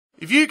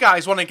If you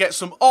guys want to get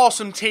some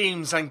awesome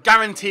teams and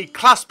guaranteed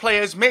class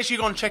players, make sure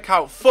you go and check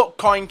out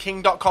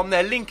footcoinking.com.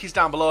 Their link is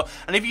down below.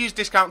 And if you use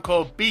discount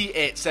code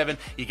B87,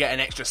 you get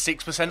an extra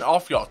 6%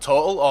 off your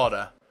total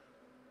order.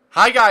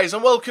 Hi guys,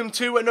 and welcome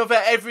to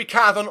another Every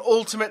Card on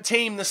Ultimate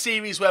Team, the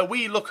series where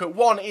we look at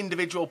one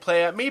individual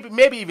player,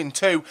 maybe even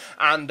two,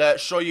 and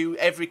show you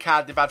every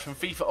card they've had from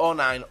FIFA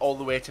 09 all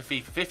the way to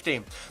FIFA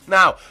 15.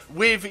 Now,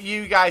 with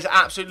you guys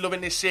absolutely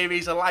loving this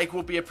series, a like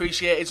would be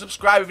appreciated.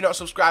 Subscribe if you're not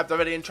subscribed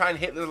already, and try and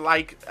hit the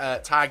like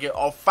target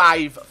of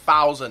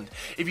 5,000.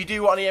 If you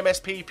do want any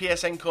MSP,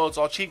 PSN codes,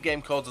 or cheap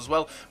game codes as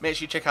well, make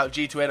sure you check out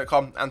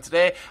g2a.com. And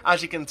today,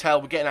 as you can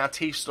tell, we're getting our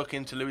teeth stuck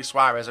into Luis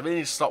Suarez. I really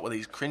need to stop with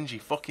these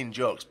cringy fucking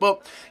jokes.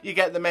 But you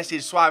get the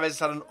message. Suarez has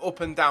had an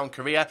up and down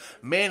career,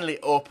 mainly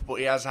up, but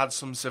he has had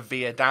some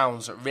severe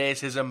downs.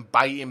 Racism,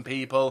 biting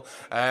people,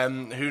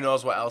 who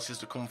knows what else is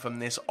to come from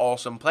this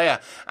awesome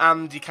player.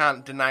 And you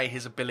can't deny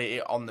his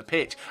ability on the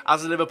pitch.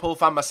 As a Liverpool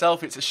fan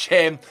myself, it's a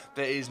shame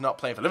that he's not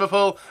playing for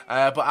Liverpool,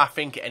 but I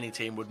think any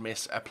team would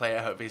miss a player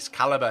of his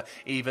calibre,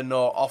 even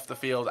though off the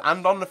field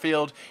and on the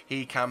field,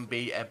 he can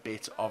be a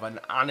bit of an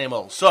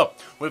animal. So,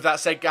 with that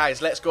said,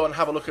 guys, let's go and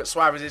have a look at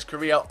Suarez's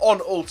career on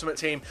Ultimate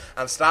Team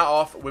and start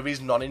off with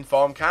his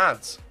non-informed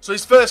cards. So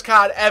his first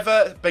card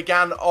ever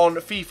began on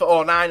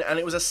FIFA 09, and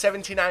it was a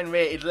 79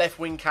 rated left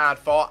wing card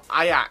for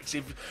Ajax.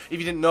 If you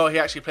didn't know, he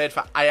actually played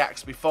for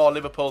Ajax before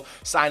Liverpool,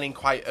 signing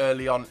quite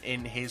early on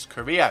in his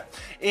career.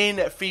 In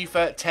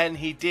FIFA 10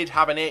 he did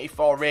have an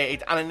 84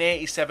 rated and an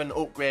 87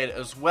 upgrade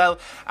as well,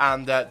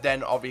 and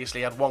then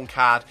obviously had one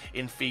card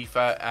in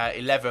FIFA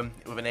 11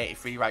 with an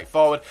 83 right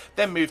forward,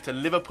 then moved to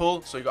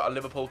Liverpool, so he got a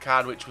Liverpool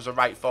card which was a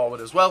right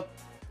forward as well.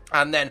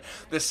 And then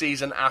the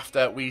season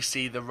after, we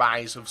see the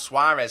rise of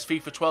Suarez.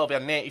 FIFA 12, he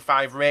had an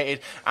 85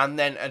 rated, and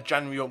then a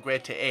January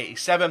upgrade to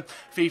 87.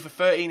 FIFA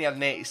 13, he had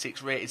an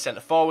 86 rated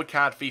centre-forward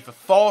card. FIFA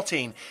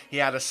 14, he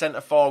had a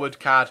centre-forward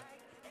card,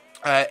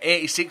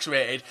 86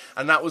 rated,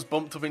 and that was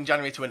bumped up in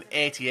January to an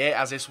 88,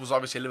 as this was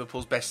obviously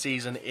Liverpool's best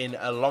season in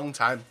a long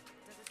time.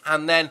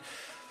 And then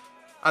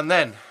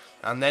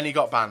he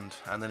got banned,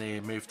 and then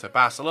he moved to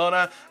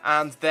Barcelona,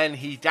 and then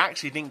he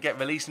actually didn't get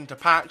released into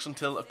packs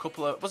until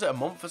a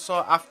month or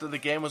so after the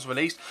game was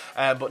released,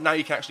 but now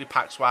you can actually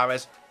pack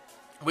Suarez,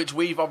 which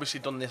we've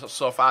obviously done this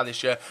so far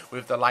this year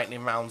with the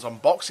Lightning Rounds on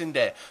Boxing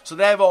Day. So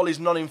they're all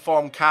his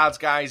non-informed cards,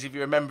 guys. If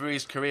you remember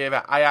his career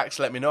at Ajax,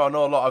 let me know. I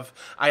know a lot of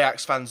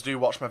Ajax fans do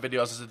watch my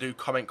videos, as they do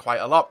comment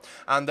quite a lot.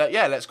 And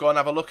yeah, let's go and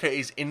have a look at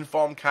his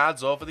informed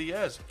cards over the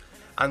years.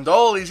 And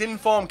all his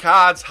informed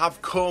cards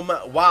have come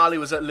while he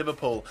was at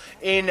Liverpool.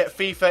 In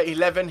FIFA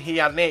 11, he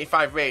had an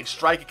 85 rated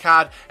striker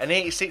card, an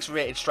 86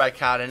 rated striker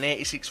card, and an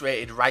 86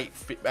 rated right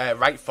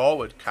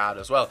forward card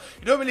as well.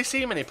 You don't really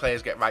see many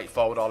players get right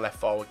forward or left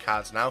forward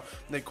cards now.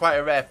 They're quite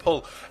a rare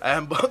pull,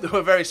 but there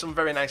were some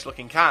very nice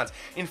looking cards.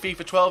 In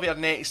FIFA 12, he had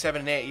an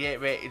 87 and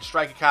 88 rated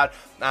striker card,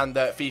 and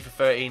FIFA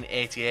 13,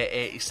 88,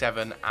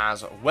 87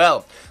 as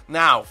well.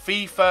 Now,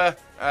 FIFA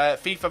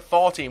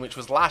 14, which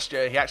was last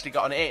year, he actually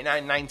got an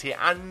 89, 90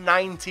 and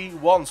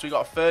 91, so he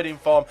got a third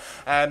inform,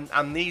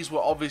 and these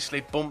were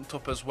obviously bumped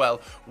up as well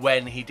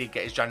when he did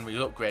get his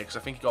January upgrade, because I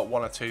think he got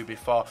one or two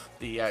before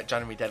the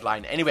January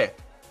deadline anyway,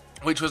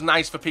 which was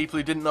nice for people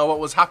who didn't know what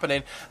was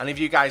happening. And if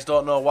you guys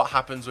don't know what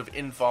happens with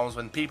informs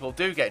when people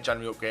do get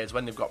January upgrades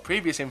when they've got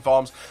previous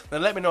informs,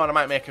 then let me know and I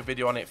might make a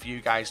video on it for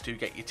you guys to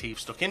get your teeth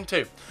stuck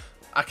into.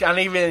 I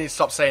really need to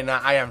stop saying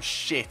that. I am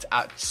shit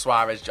at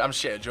Suarez. I'm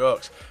shit at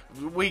jokes.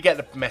 We get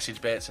the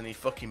message bits, and he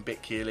fucking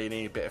bit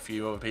Chiellini, bit a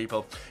few other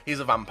people. He's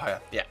a vampire.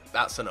 Yeah,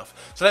 that's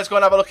enough. So let's go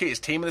and have a look at his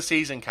Team of the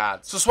Season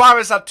card. So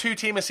Suarez had two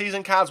Team of the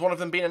Season cards, one of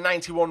them being a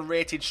 91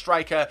 rated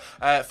striker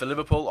for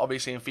Liverpool,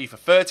 obviously in FIFA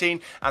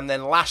 13. And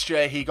then last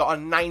year, he got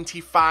a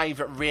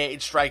 95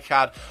 rated striker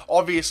card,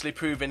 obviously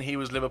proving he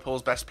was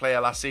Liverpool's best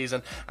player last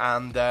season.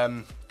 And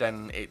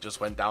then it just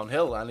went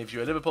downhill. And if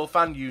you're a Liverpool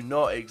fan, you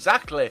know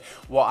exactly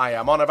what I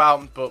am on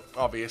about. But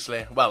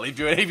obviously, well, if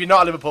you're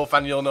not a Liverpool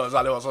fan, you'll know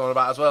exactly what I'm on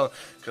about as well.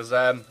 Because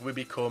we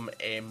become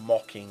a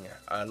mocking,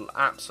 an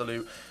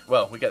absolute,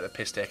 well, we get the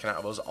piss taken out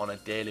of us on a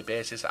daily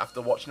basis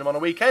after watching them on a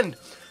weekend.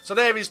 So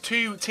there is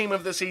two Team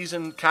of the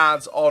Season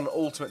cards on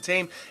Ultimate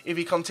Team. If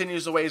he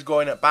continues the way he's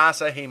going at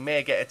Barca, he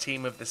may get a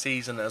Team of the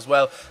Season as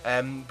well.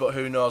 But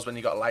who knows when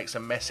you got likes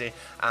of Messi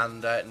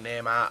and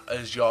Neymar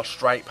as your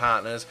strike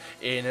partners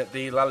in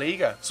the La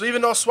Liga. So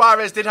even though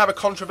Suarez did have a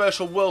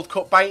controversial World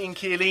Cup biting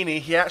Chiellini,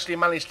 he actually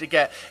managed to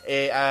get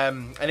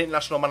an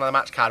International Man of the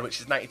Match card,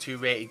 which is 92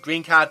 rated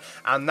green card,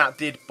 and that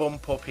did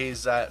bump up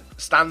his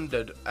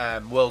standard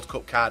World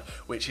Cup card,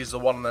 which is the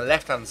one on the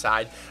left hand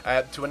side,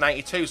 to a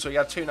 92. So he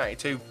had two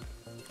 92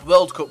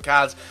 World Cup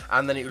cards,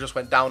 and then it just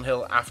went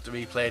downhill after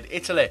he played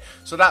Italy.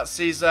 So that's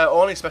his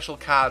only special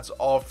cards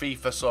of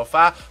FIFA so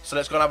far. So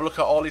let's go and have a look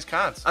at all his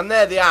cards. And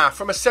there they are,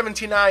 from a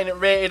 79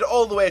 rated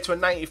all the way to a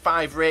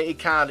 95 rated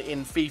card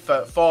in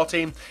FIFA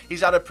 14.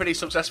 He's had a pretty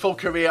successful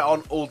career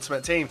on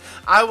Ultimate Team.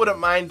 I wouldn't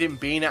mind him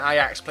being at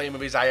Ajax, playing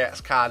with his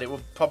Ajax card. It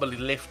would probably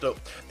lift up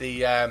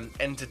the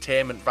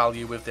entertainment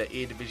value with the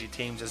Eredivisie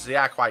teams, as they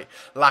are quite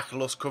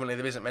lacklustre currently.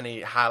 There isn't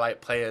many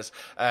highlight players,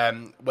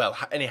 well,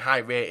 any high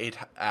rated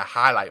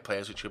highlight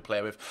players which you could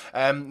play with,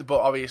 but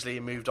obviously he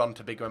moved on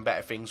to bigger and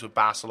better things with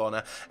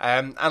Barcelona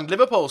and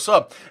Liverpool.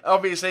 So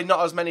obviously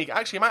not as many.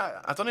 Actually,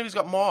 I don't know if he's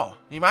got more.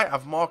 He might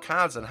have more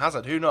cards than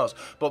Hazard, who knows.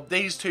 But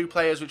these two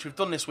players which we've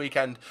done this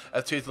weekend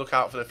are two to look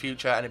out for the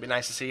future, and it'd be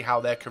nice to see how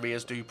their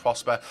careers do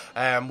prosper,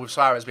 with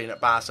Suarez being at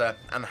Barca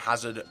and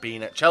Hazard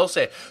being at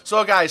Chelsea.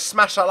 So guys,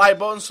 smash that like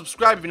button,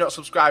 subscribe if you're not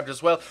subscribed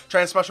as well.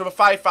 Try and smash over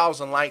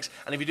 5,000 likes,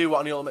 and if you do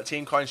want any Ultimate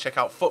Team coins, check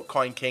out FUT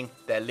Coin King.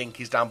 Their link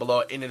is down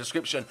below in the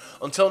description.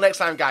 Until next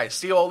time guys,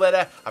 see you all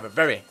later. Have a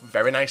very,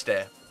 very nice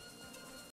day.